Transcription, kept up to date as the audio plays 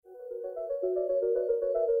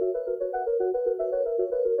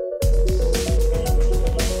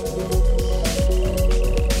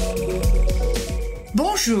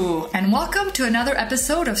Bonjour, and welcome to another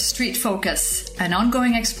episode of Street Focus, an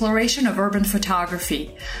ongoing exploration of urban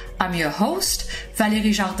photography. I'm your host,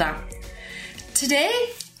 Valérie Jardin. Today,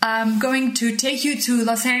 I'm going to take you to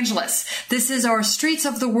Los Angeles. This is our Streets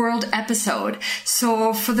of the World episode.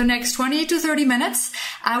 So for the next 20 to 30 minutes,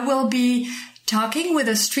 I will be talking with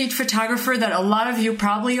a street photographer that a lot of you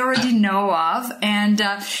probably already know of, and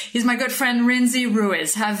he's my good friend Rinzi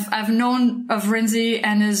Ruiz. I've known of Rinzi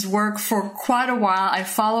and his work for quite a while. I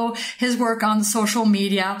follow his work on social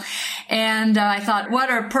media, and I thought, what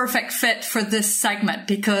a perfect fit for this segment,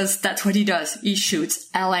 because that's what he does. He shoots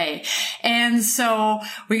LA, and so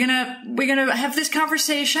we're gonna have this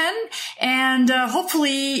conversation, and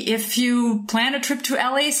hopefully, if you plan a trip to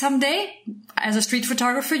LA someday, as a street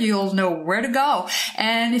photographer, you'll know where to go.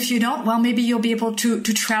 And if you don't, well, maybe you'll be able to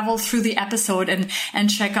travel through the episode and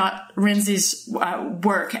check out Rinzi's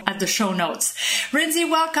work at the show notes. Rinzi,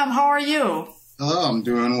 welcome. How are you? Hello, I'm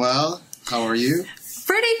doing well. How are you?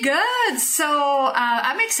 Pretty good. So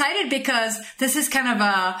I'm excited because this is kind of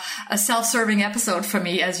a self-serving episode for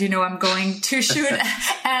me. As you know, I'm going to shoot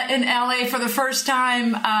in LA for the first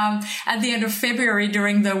time at the end of February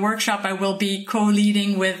during the workshop I will be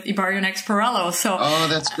co-leading with Ibarionex Exparello. So, oh,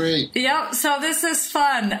 that's great. Yeah, so this is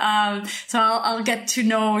fun. So I'll get to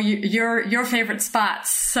know your favorite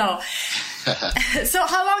spots. So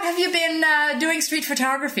how long have you been doing street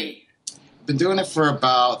photography? Been doing it for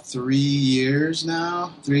about 3 years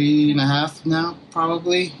now, 3.5 now,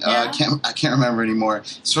 probably. Yeah. I can't remember anymore.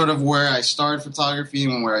 Sort of where I started photography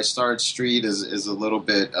and where I started street is a little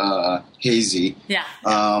bit hazy. Yeah.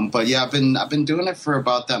 But yeah, I've been doing it for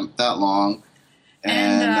about that long.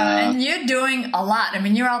 And you're doing a lot. I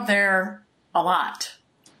mean, you're out there a lot.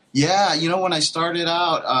 Yeah, when I started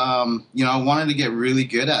out, I wanted to get really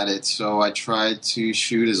good at it, so I tried to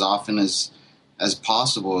shoot as often as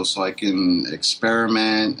possible, so I can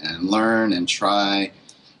experiment and learn and try,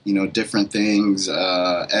 different things,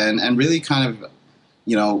 and really kind of,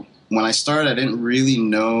 when I started, I didn't really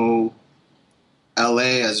know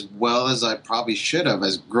LA as well as I probably should have.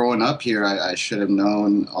 As growing up here, I should have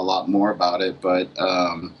known a lot more about it, but,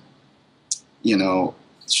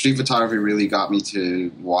 street photography really got me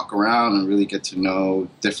to walk around and really get to know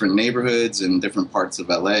different neighborhoods and different parts of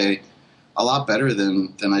LA a lot better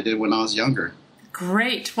than I did when I was younger.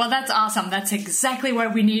 Great. Well, that's awesome. That's exactly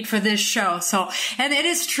what we need for this show. So, and it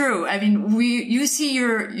is true. I mean, you see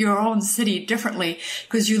your own city differently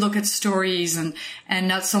because you look at stories and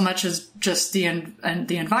not so much as just the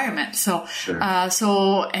environment. So, sure.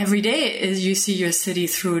 So every day is you see your city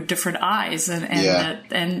through different eyes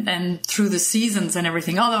and through the seasons and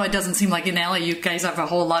everything. Although it doesn't seem like in LA you guys have a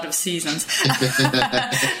whole lot of seasons.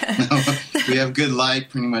 No, we have good light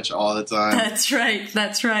pretty much all the time. That's right.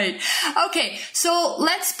 That's right. Okay. So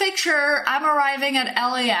let's picture I'm arriving at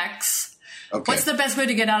LAX. Okay. What's the best way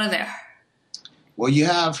to get out of there? Well, you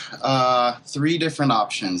have 3 different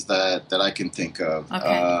options that I can think of.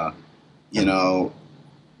 Okay.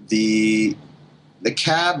 The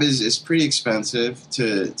cab is pretty expensive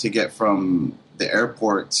to get from the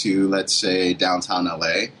airport to, let's say, downtown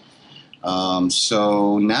LA.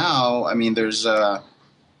 So now, I mean, there's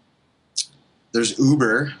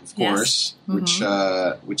Uber, of course,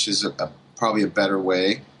 yes. which is probably a better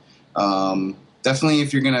way. Definitely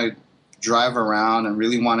if you're going to drive around and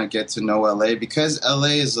really want to get to know LA, because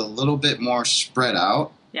LA is a little bit more spread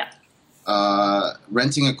out. Yeah.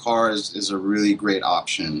 Renting a car is a really great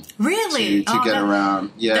option. Really? To get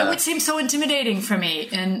around. Yeah. That would seem so intimidating for me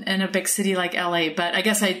in a big city like LA, but I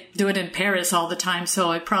guess I do it in Paris all the time,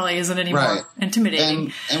 so it probably isn't any more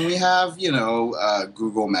intimidating. And we have,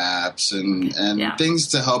 Google Maps and things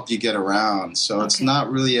to help you get around. So it's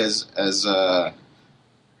not really as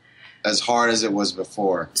hard as it was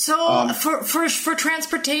before. So for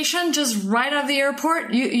transportation, just right out of the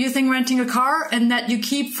airport, you think renting a car and that you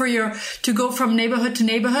keep to go from neighborhood to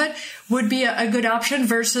neighborhood would be a good option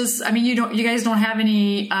versus, I mean, you guys don't have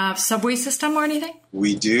any subway system or anything?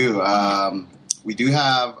 We do. We do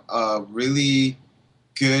have a really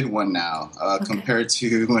good one now compared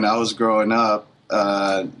to when I was growing up.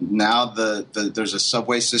 Now there's a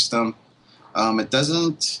subway system. It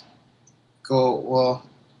doesn't go, well,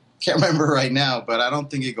 can't remember right now, but I don't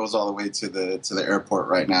think it goes all the way to the airport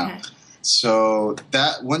right now. Okay. So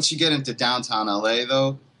that once you get into downtown LA,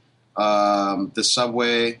 though, the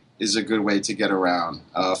subway is a good way to get around.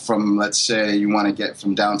 From, let's say, you want to get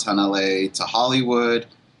from downtown LA to Hollywood,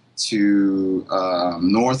 to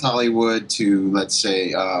North Hollywood, to, let's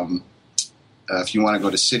say, if you want to go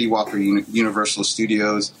to City Walk or Universal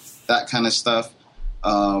Studios, that kind of stuff.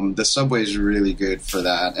 The subway is really good for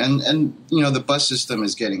that. And the bus system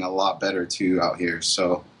is getting a lot better too out here.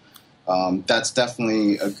 So that's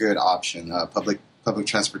definitely a good option. Public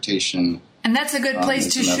transportation. And that's a good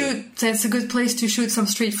place to shoot. That's a good place to shoot some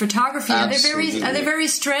street photography. Absolutely. Are they very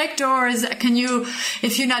strict, or can you,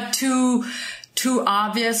 if you're not too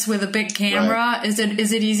obvious with a big camera, right, is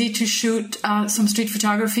it easy to shoot some street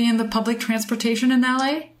photography in the public transportation in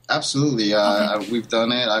LA? Absolutely. We've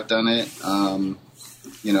done it. I've done it.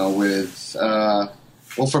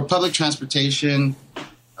 For public transportation,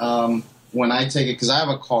 when I take it, because I have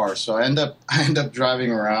a car, so I end up driving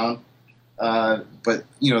around. But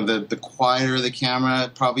the quieter the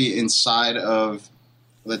camera, probably inside of,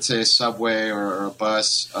 let's say, a subway or a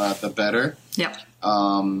bus, the better. Yep.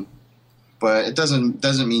 But it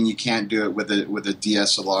doesn't mean you can't do it with a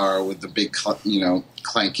DSLR with the big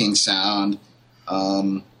clanking sound.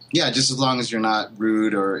 Just as long as you're not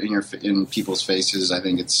rude or in people's faces, I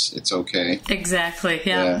think it's okay. Exactly.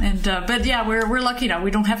 Yeah. And we're lucky now. We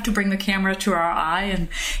don't have to bring the camera to our eye, and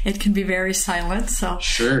it can be very silent. So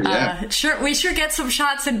sure. Yeah. We sure get some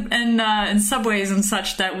shots in subways and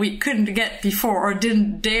such that we couldn't get before or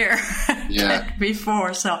didn't dare get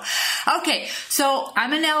before. So okay. So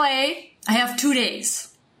I'm in LA. I have 2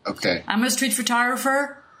 days. Okay. I'm a street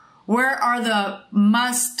photographer. Where are the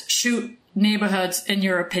must-shoot neighborhoods, in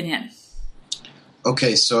your opinion?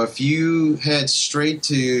 Okay, so if you head straight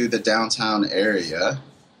to the downtown area,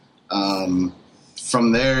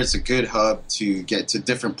 from there it's a good hub to get to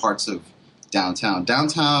different parts of downtown.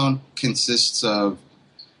 Downtown consists of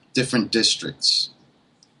different districts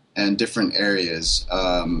and different areas,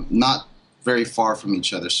 not very far from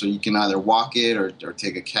each other. So you can either walk it or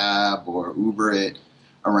take a cab or Uber it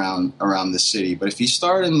around the city. But if you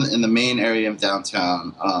start in the main area of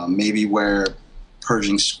downtown, maybe where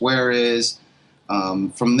Pershing Square is,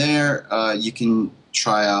 from there you can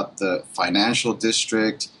try out the financial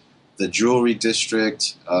district, the jewelry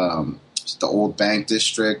district, the old bank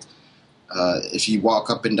district. If you walk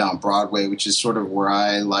up and down Broadway, which is sort of where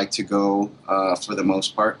I like to go for the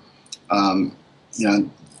most part,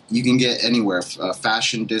 you can get anywhere,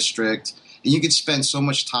 fashion district, and you can spend so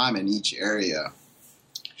much time in each area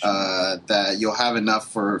that you'll have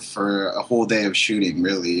enough for a whole day of shooting,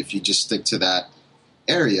 really, if you just stick to that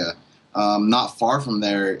area. Not far from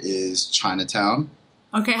there is Chinatown.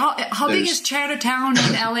 Okay, how big is Chinatown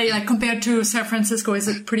in LA, like compared to San Francisco? Is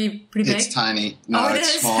it pretty big? It's tiny. No,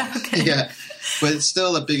 it's small. Okay. Yeah, but it's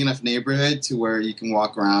still a big enough neighborhood to where you can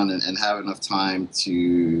walk around and have enough time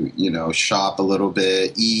to shop a little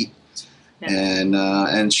bit, eat,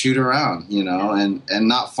 and shoot around. And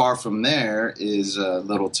not far from there is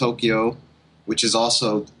Little Tokyo, which is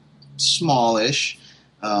also smallish,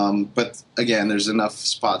 but again, there's enough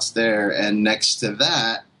spots there. And next to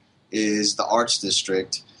that is the Arts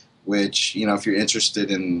District, which, if you're interested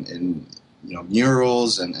in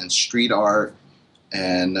murals and street art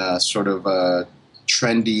and sort of a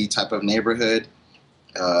trendy type of neighborhood,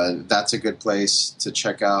 that's a good place to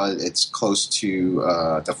check out. It's close to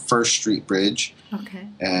the First Street Bridge. Okay.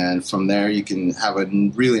 And from there you can have a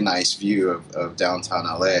really nice view of downtown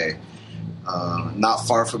LA. Not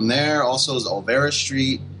far from there also is Olvera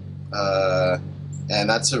Street, and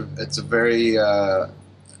it's a very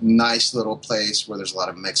nice little place where there's a lot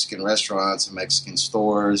of Mexican restaurants and Mexican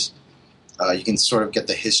stores. You can sort of get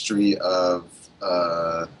the history of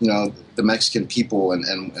the Mexican people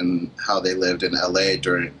and how they lived in LA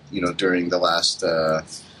during the last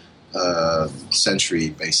century,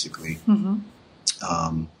 basically.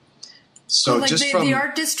 Mm-hmm. So like just the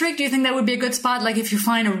art district, do you think that would be a good spot? Like if you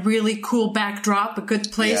find a really cool backdrop, a good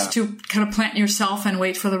place to kind of plant yourself and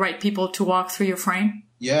wait for the right people to walk through your frame?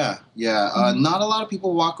 Yeah. Mm-hmm. Not a lot of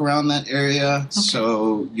people walk around that area,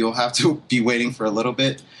 so you'll have to be waiting for a little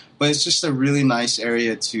bit. But it's just a really nice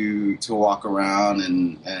area to walk around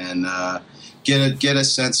and get a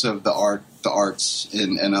sense of the arts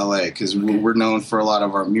in LA, because we're known for a lot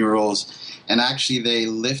of our murals. And actually, they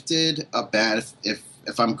lifted a ban.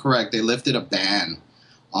 If I'm correct, they lifted a ban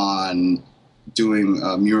on doing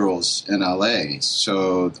murals in LA.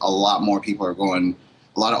 So a lot more people are going.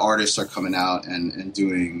 A lot of artists are coming out and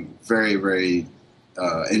doing very, very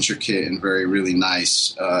intricate and really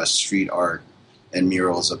nice street art and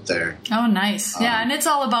murals up there. Oh, nice. Yeah, and it's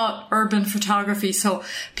all about urban photography. So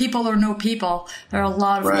people or no people, there are a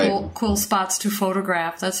lot of cool spots to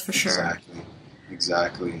photograph. That's for sure.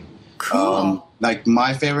 Exactly. Cool. Like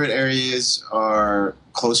my favorite areas are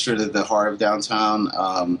closer to the heart of downtown,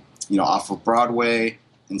 off of Broadway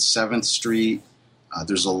and 7th Street.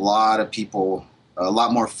 There's a lot of people a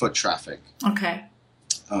lot more foot traffic. Okay.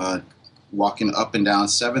 Walking up and down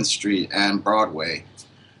 7th Street and Broadway.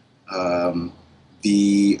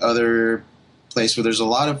 The other place where there's a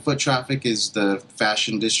lot of foot traffic is the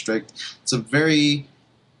Fashion District. It's a very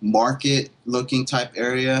market-looking type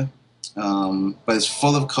area, but it's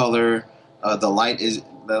full of color. The light is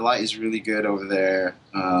really good over there.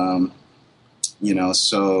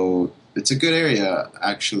 So it's a good area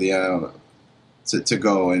actually to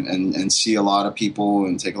go and see a lot of people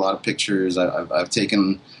and take a lot of pictures. I've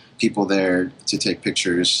taken people there to take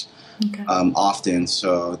pictures often,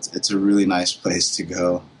 so it's a really nice place to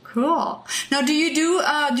go. Cool. Now, do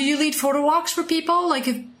you lead photo walks for people? Like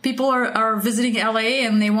if people are visiting LA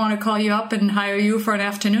and they want to call you up and hire you for an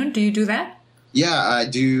afternoon, do you do that? Yeah, I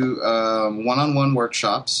do one-on-one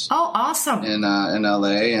workshops. Oh, awesome! In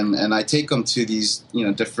LA, and I take them to these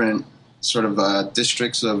different sort of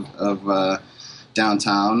districts of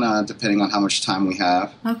downtown, depending on how much time we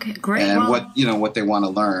have. Okay, great. And what they want to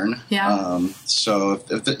learn. Yeah. So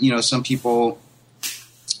if some people,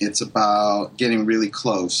 it's about getting really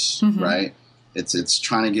close, right? It's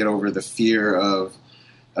trying to get over the fear of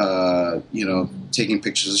taking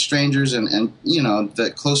pictures of strangers and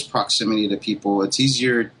the close proximity to people. It's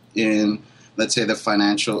easier in, let's say, the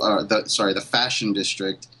Fashion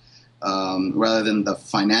District rather than the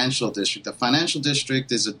Financial District. The Financial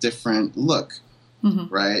District is a different look,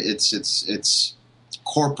 right? It's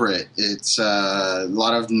corporate. It's a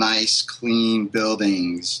lot of nice, clean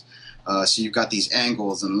buildings. So you've got these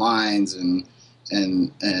angles and lines and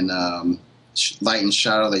light and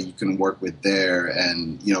shadow that you can work with there,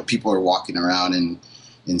 and people are walking around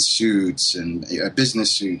in suits and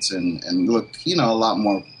business suits and look a lot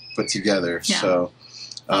more put together. Yeah. So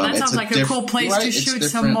that sounds like a cool place to shoot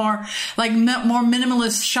some more more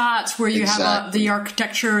minimalist shots where you have the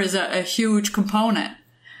architecture is a huge component.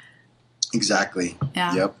 Exactly.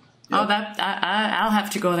 Yeah. Yep. Oh, I'll have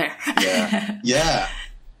to go there. Yeah. Yeah.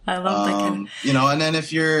 I love that kind of... and then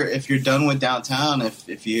if you're done with downtown,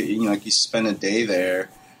 if you spend a day there,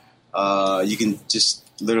 you can just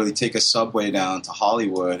literally take a subway down to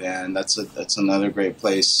Hollywood, and that's another great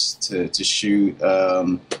place to shoot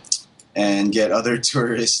and get other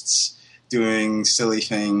tourists doing silly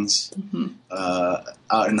things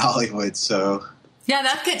out in Hollywood. So yeah,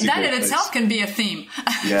 that in itself can be a theme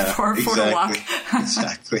for a photo walk.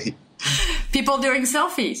 Exactly. People doing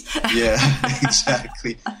selfies. Yeah,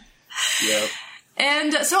 exactly. Yep.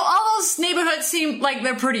 And so all those neighborhoods seem like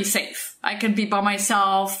they're pretty safe. I could be by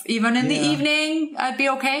myself. Even in the evening, I'd be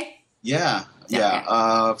okay? Yeah. Okay.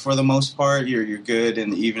 For the most part, you're good in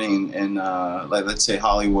the evening in, let's say,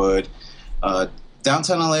 Hollywood.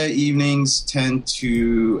 Downtown LA evenings tend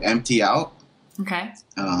to empty out. Okay.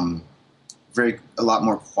 A lot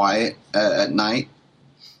more quiet at night.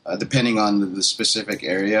 Depending on the specific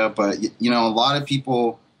area. But, a lot of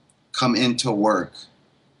people come into work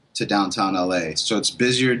to downtown LA. So it's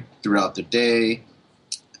busier throughout the day,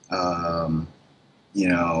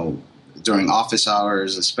 during office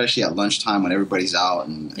hours, especially at lunchtime when everybody's out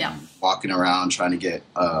and walking around trying to get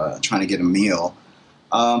a meal.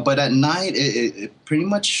 But at night, it pretty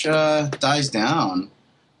much dies down.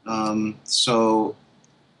 So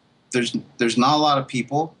there's not a lot of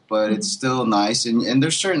people, but it's still nice. And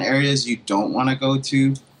there's certain areas you don't want to go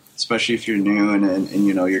to, especially if you're new and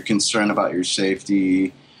you're concerned about your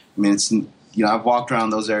safety. I mean, I've walked around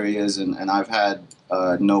those areas and I've had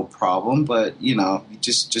no problem, but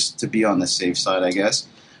just to be on the safe side, I guess.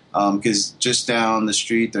 Because just down the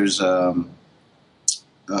street there's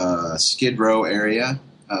Skid Row area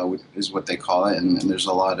is what they call it, and there's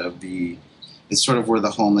a lot of it's sort of where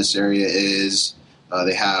the homeless area is.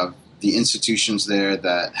 They have the institutions there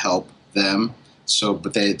that help them. So,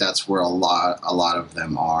 but that's where a lot of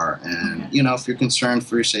them are. And, if you're concerned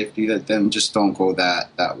for your safety, then just don't go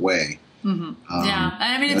that way. Mm-hmm.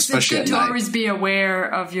 I mean, it's good to always be aware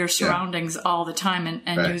of your surroundings all the time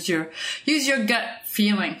and use your gut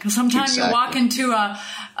feeling. Because sometimes you walk into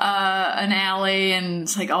an alley and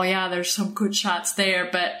it's like, oh yeah, there's some good shots there,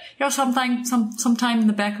 but sometime in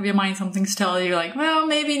the back of your mind, something's telling you like, well,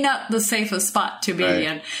 maybe not the safest spot to be,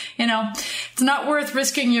 and it's not worth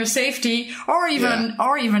risking your safety or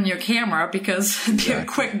even your camera because it'd be a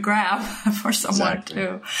quick grab for someone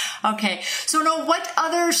too. Okay, so now what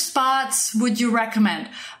other spots would you recommend?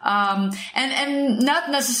 And not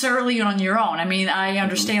necessarily on your own. I mean, I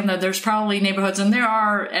understand that there's probably neighborhoods, and there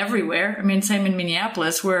are everywhere. I mean, same in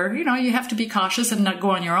Minneapolis, where you have to be cautious and not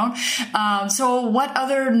go on your own. So what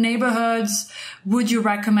other neighborhoods would you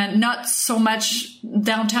recommend? Not so much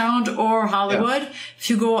downtown or Hollywood. If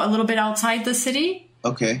you go a little bit outside the city.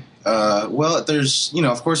 Okay. Well, there's,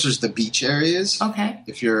 of course, there's the beach areas. Okay.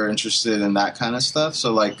 If you're interested in that kind of stuff.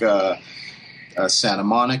 So like Santa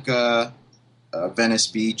Monica, Venice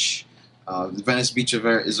Beach. Venice Beach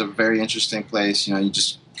is a very interesting place. You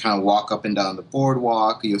just kind of walk up and down the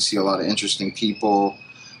boardwalk. You'll see a lot of interesting people.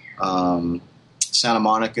 Santa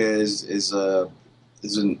Monica is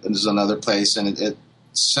another place, and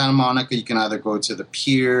Santa Monica, you can either go to the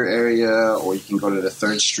pier area or you can go to the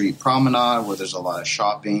 3rd Street Promenade where there's a lot of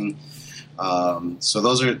shopping. So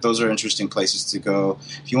those are interesting places to go.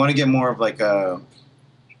 If you want to get more of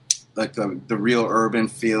the real urban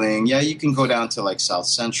feeling, you can go down to like South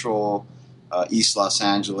Central, East Los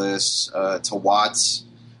Angeles, to Watts.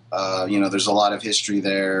 There's a lot of history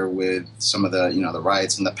there with some of the the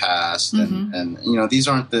riots in the past, and these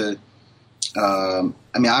aren't the.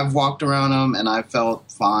 I've walked around them and I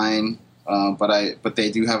felt fine, but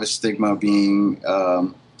they do have a stigma of being,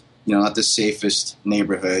 not the safest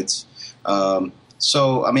neighborhoods. I've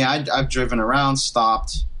driven around,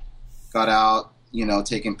 stopped, got out,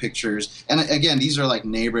 taking pictures. And again, these are like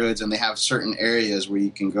neighborhoods, and they have certain areas where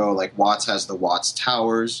you can go. Like Watts has the Watts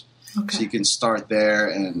Towers, so you can start there.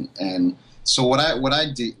 And so what I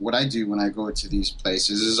do when I go to these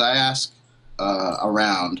places is I ask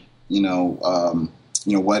around.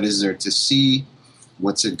 What is there to see?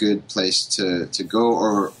 What's a good place to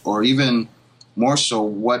go? Or even more so,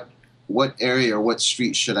 what area or what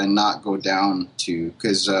street should I not go down to?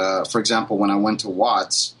 Because, for example, when I went to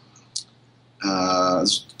Watts, I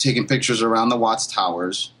was taking pictures around the Watts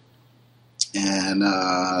Towers, and,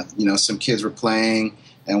 some kids were playing,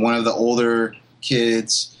 and one of the older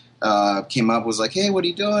kids came up, was like, "Hey, what are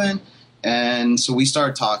you doing?" And so we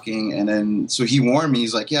started talking, and then so he warned me.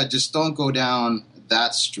 He's like, "Yeah, just don't go down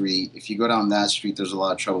that street. If you go down that street, there's a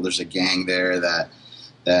lot of trouble. There's a gang there that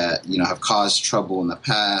have caused trouble in the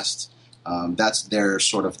past. That's their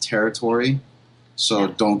sort of territory. So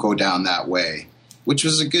don't go down that way." Which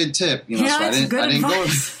was a good tip, So I didn't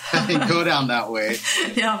go down that way.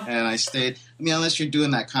 Yeah. And I stayed. Unless you're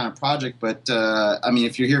doing that kind of project, but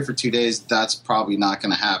if you're here for 2 days, that's probably not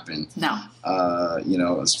going to happen. No.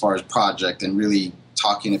 As far as project and really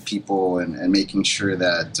talking to people and making sure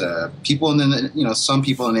that people some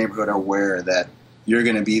people in the neighborhood are aware that you're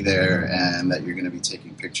going to be there and that you're going to be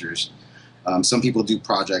taking pictures. Some people do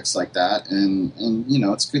projects like that, and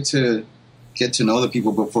it's good to get to know the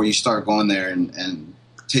people before you start going there and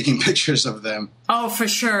taking pictures of them. Oh, for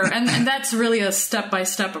sure. And that's really a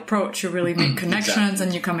step-by-step approach. You really make connections, exactly.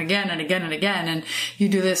 And you come again and again and again, and you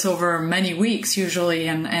do this over many weeks usually,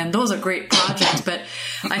 and those are great projects. But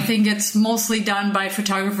I think it's mostly done by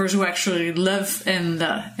photographers who actually live in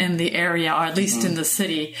the area, or at least in the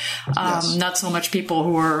city. Yes. Not so much people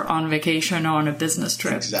who are on vacation or on a business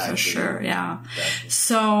trip. Exactly. For sure, yeah. Exactly.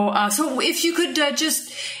 So if you could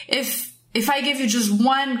if I give you just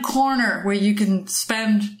one corner where you can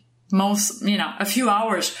spend a few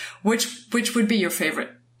hours, which would be your favorite?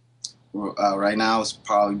 Right now it's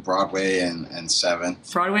probably Broadway and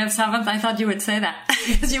 7th. Broadway and 7th? I thought you would say that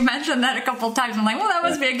because you mentioned that a couple of times. I'm like, well, that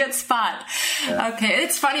must be a good spot. Yeah. Okay,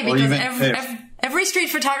 it's funny because every street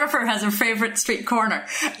photographer has a favorite street corner.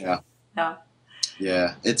 Yeah. Yeah.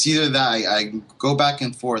 Yeah, it's either that I go back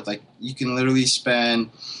and forth. Like you can literally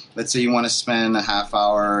spend, let's say you want to spend a half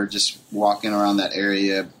hour just walking around that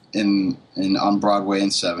area on Broadway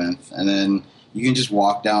and 7th, and then you can just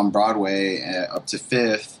walk down Broadway up to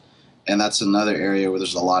 5th, and that's another area where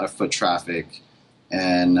there's a lot of foot traffic.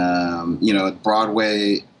 And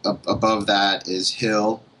Broadway above that is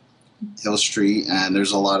Hill Street, and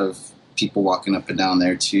there's a lot of people walking up and down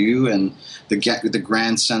there too, and the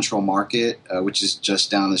Grand Central Market, which is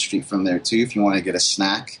just down the street from there too, if you want to get a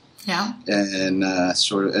snack. Yeah. And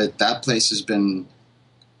that place has been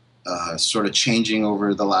sort of changing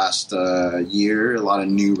over the last year. A lot of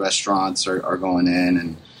new restaurants are going in,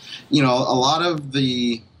 and a lot of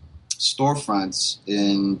the storefronts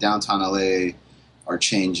in downtown LA are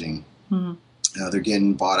changing. Mm-hmm. They're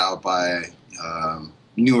getting bought out by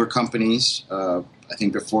newer companies. I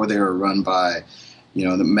think before they were run by,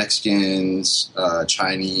 the Mexicans,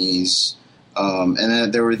 Chinese, and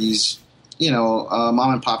then there were these,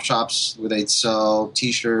 mom and pop shops where they'd sell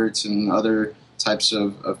T-shirts and other types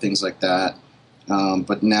of things like that.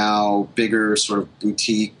 But now bigger sort of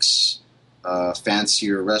boutiques,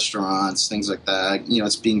 fancier restaurants, things like that.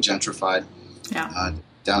 It's being gentrified. Yeah.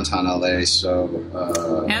 Downtown LA. So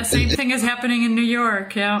same thing is happening in New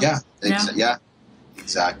York. Yeah. Yeah.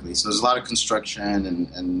 Exactly. So there's a lot of construction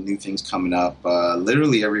and new things coming up.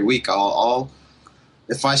 Literally every week, I'll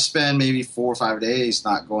if I spend maybe 4 or 5 days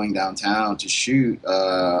not going downtown to shoot,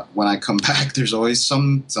 when I come back, there's always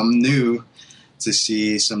some new to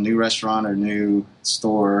see some new restaurant or new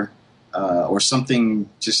store or something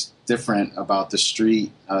just different about the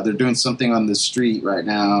street. They're doing something on the street right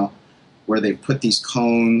now where they put these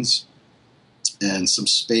cones and some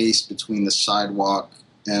space between the sidewalk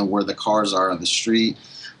and where the cars are on the street.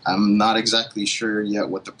 I'm not exactly sure yet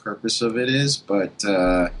what the purpose of it is, but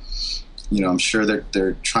I'm sure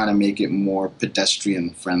they're trying to make it more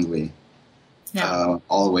pedestrian friendly,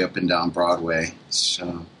 all the way up and down Broadway.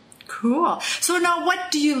 So cool. So now,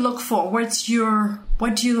 what do you look for? What do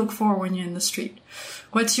you look for when you're in the street?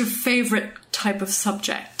 What's your favorite type of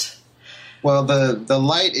subject? Well, the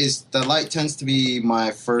light tends to be my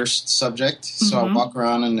first subject. So I walk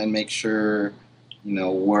around and then make sure,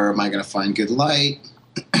 where am I going to find good light?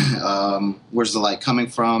 Where's the light coming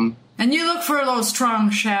from? And you look for those strong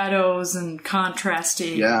shadows and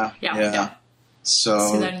contrasty. Yeah.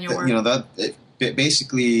 So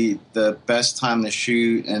basically the best time to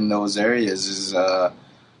shoot in those areas is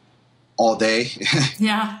all day.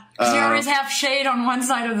 Yeah. Because you always have shade on one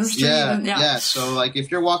side of the street. Yeah. So, like,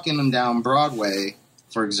 if you're walking them down Broadway,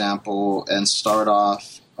 for example, and start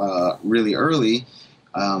off really early,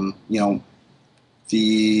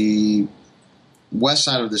 the west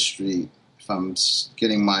side of the street, if I'm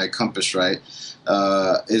getting my compass right,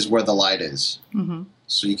 is where the light is. Mm-hmm.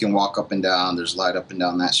 So you can walk up and down. There's light up and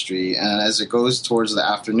down that street. And as it goes towards the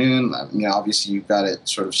afternoon, obviously you've got it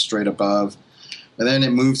sort of straight above. And then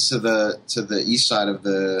it moves to the east side of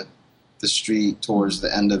the street towards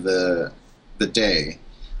the end of the day.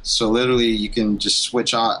 So literally you can just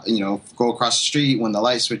switch out, go across the street when the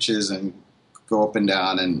light switches and go up and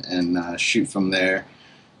down and shoot from there.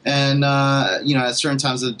 And, at certain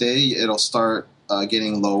times of the day, it'll start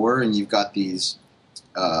getting lower and you've got these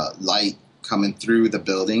light coming through the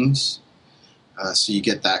buildings. So you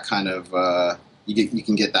get that kind of... You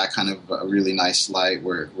can get that kind of a really nice light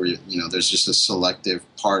where there's just a selective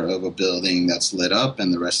part of a building that's lit up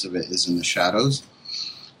and the rest of it is in the shadows.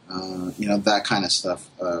 That kind of stuff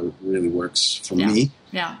really works for me.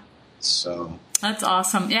 Yeah. So that's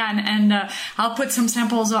awesome. Yeah, and I'll put some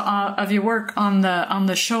samples of your work on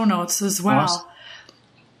the show notes as well. Awesome.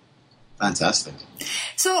 Fantastic.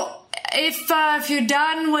 So if you're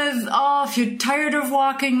done with if you're tired of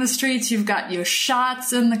walking the streets, you've got your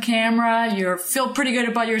shots in the camera, you feel pretty good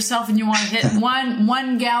about yourself, and you want to hit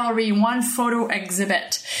one gallery, one photo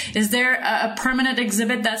exhibit. Is there a permanent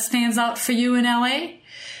exhibit that stands out for you in LA?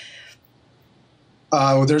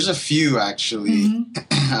 There's a few, actually.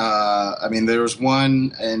 Mm-hmm. There was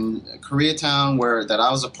one in Koreatown that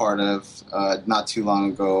I was a part of not too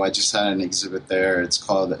long ago. I just had an exhibit there. It's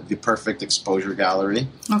called The Perfect Exposure Gallery.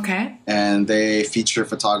 Okay. And they feature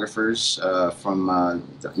photographers from,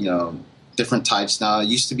 different types now. It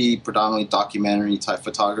used to be predominantly documentary type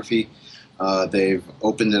photography. They've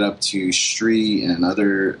opened it up to street and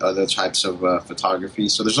other types of photography.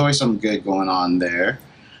 So there's always something good going on there.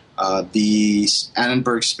 The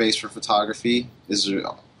Annenberg Space for Photography is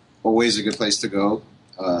always a good place to go.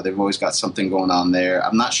 They've always got something going on there.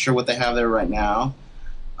 I'm not sure what they have there right now,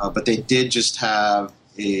 but they did just have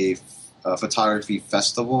a photography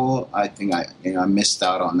festival. I think I missed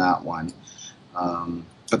out on that one.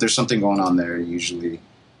 But there's something going on there usually.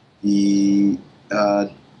 The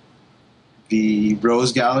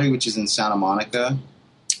Rose Gallery, which is in Santa Monica,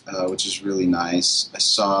 which is really nice. I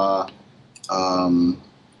saw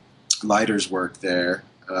Leiter's work there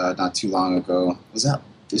not too long ago. Was that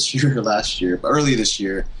this year or last year? Early this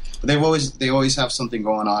year. But they always have something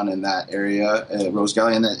going on in that area, Rose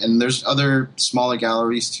Gallery, and there's other smaller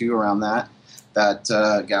galleries too around that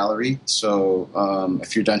gallery. So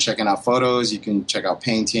if you're done checking out photos, you can check out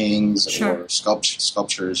paintings or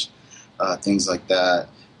sculptures, things like that.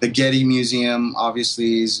 The Getty Museum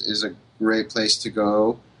obviously is a great place to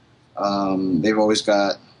go. They've always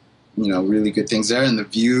got really good things there, and the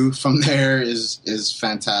view from there is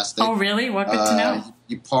fantastic. Oh, really? What good to know.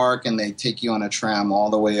 You park, and they take you on a tram all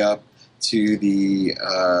the way up to the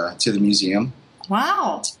museum.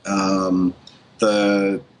 Wow.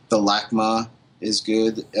 The LACMA is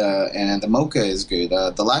good, and the MoCA is good.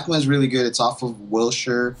 The LACMA is really good. It's off of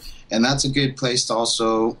Wilshire, and that's a good place to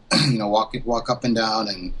also walk up and down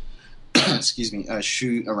and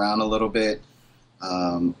shoot around a little bit.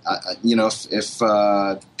 If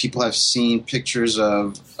people have seen pictures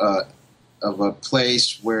of a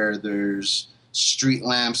place where there's street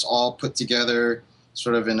lamps all put together,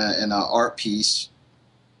 sort of in a art piece,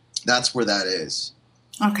 that's where that is.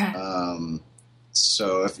 Okay.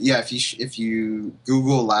 So if you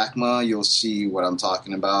Google LACMA, you'll see what I'm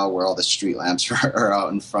talking about, where all the street lamps are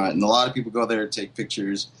out in front, and a lot of people go there to take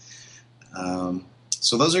pictures.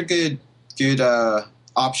 So those are good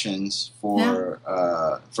options for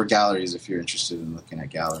galleries if you're interested in looking at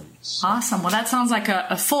galleries. Awesome. Well, that sounds like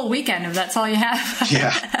a full weekend if that's all you have.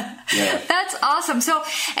 Yeah. That's awesome. So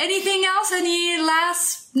anything else? Any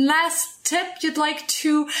last tip you'd like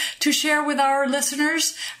to share with our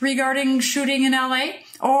listeners regarding shooting in LA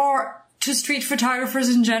or to street photographers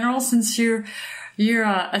in general, since you're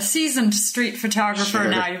a seasoned street photographer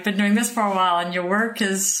now. You've been doing this for a while and your work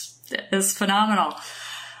is phenomenal.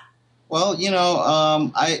 Well,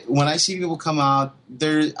 when I see people come out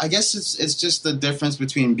there, I guess it's just the difference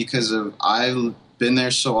between, because of I've been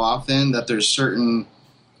there so often that there's certain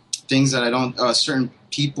things that I don't, certain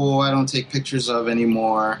people I don't take pictures of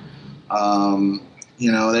anymore.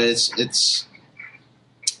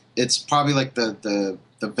 It's probably like the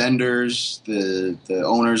vendors, the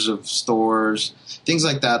owners of stores, things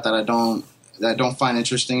like that I don't find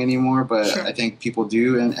interesting anymore. But sure. I think people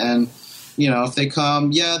do, and if they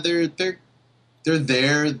come, they're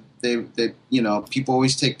there. They people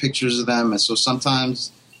always take pictures of them, and so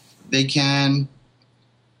sometimes they can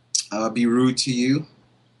be rude to you,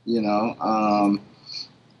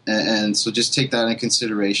 and so just take that in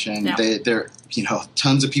consideration. Yeah. They're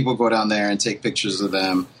tons of people go down there and take pictures of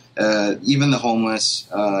them. Even the homeless,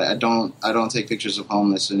 I don't take pictures of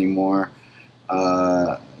homeless anymore.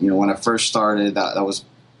 When I first started, that was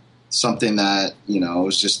something that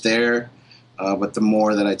was just there. But the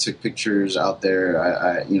more that I took pictures out there,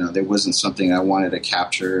 I there wasn't something I wanted to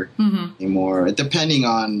capture anymore. Depending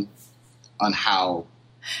on how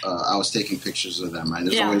I was taking pictures of them, right?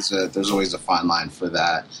 There's always a fine line for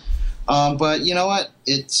that. But you know what?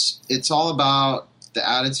 It's all about the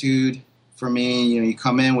attitude. For me, you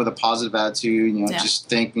come in with a positive attitude. Just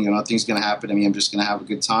think, nothing's going to happen to me. I'm just going to have a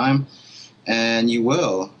good time, and you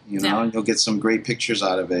will. And you'll get some great pictures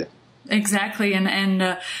out of it. Exactly, and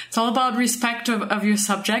it's all about respect of your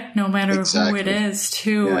subject, no matter who it is,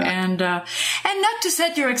 too, and not to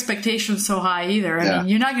set your expectations so high either. I mean,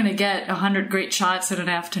 you're not going to get 100 great shots in an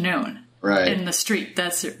afternoon, in the street.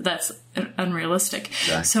 That's unrealistic.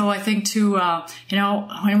 Exactly. So I think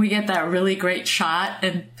when we get that really great shot,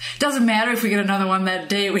 and it doesn't matter if we get another one that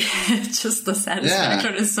day, it's just the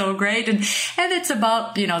satisfaction is so great, and it's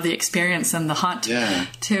about the experience and the hunt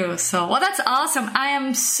too. So that's awesome. I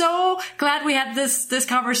am so glad we had this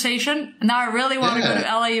conversation. Now I really want to go to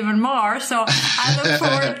LA even more. So I look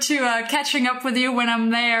forward to catching up with you when I'm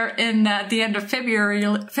there in the end of February,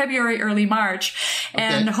 early March,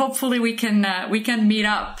 and hopefully we can meet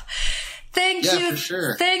up. Thank you. For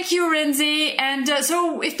sure. Thank you, Rinzi. And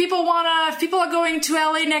so if people are going to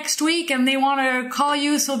LA next week and they want to call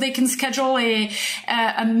you so they can schedule a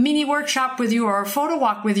mini workshop with you or a photo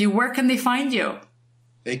walk with you, where can they find you?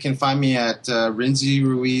 They can find me at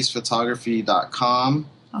rinziruizphotography.com.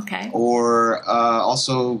 Okay. Or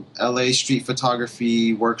also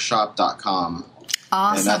lastreetphotographyworkshop.com.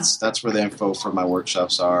 Awesome. And that's where the info for my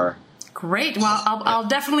workshops are. Great. Well, I'll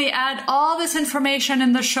definitely add all this information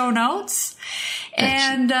in the show notes.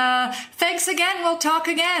 Thanks. And thanks again. We'll talk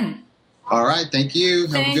again. All right. Thank you.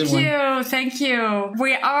 Have a good one. Thank you.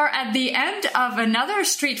 We are at the end of another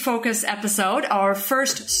Street Focus episode, our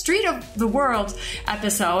first Street of the World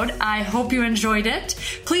episode. I hope you enjoyed it.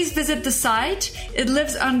 Please visit the site. It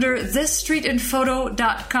lives under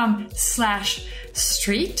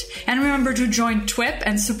thisstreetinphoto.com/street. And remember to join TWIP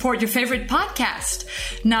and support your favorite podcast.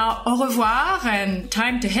 Now, au revoir and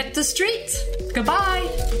time to hit the streets. Goodbye.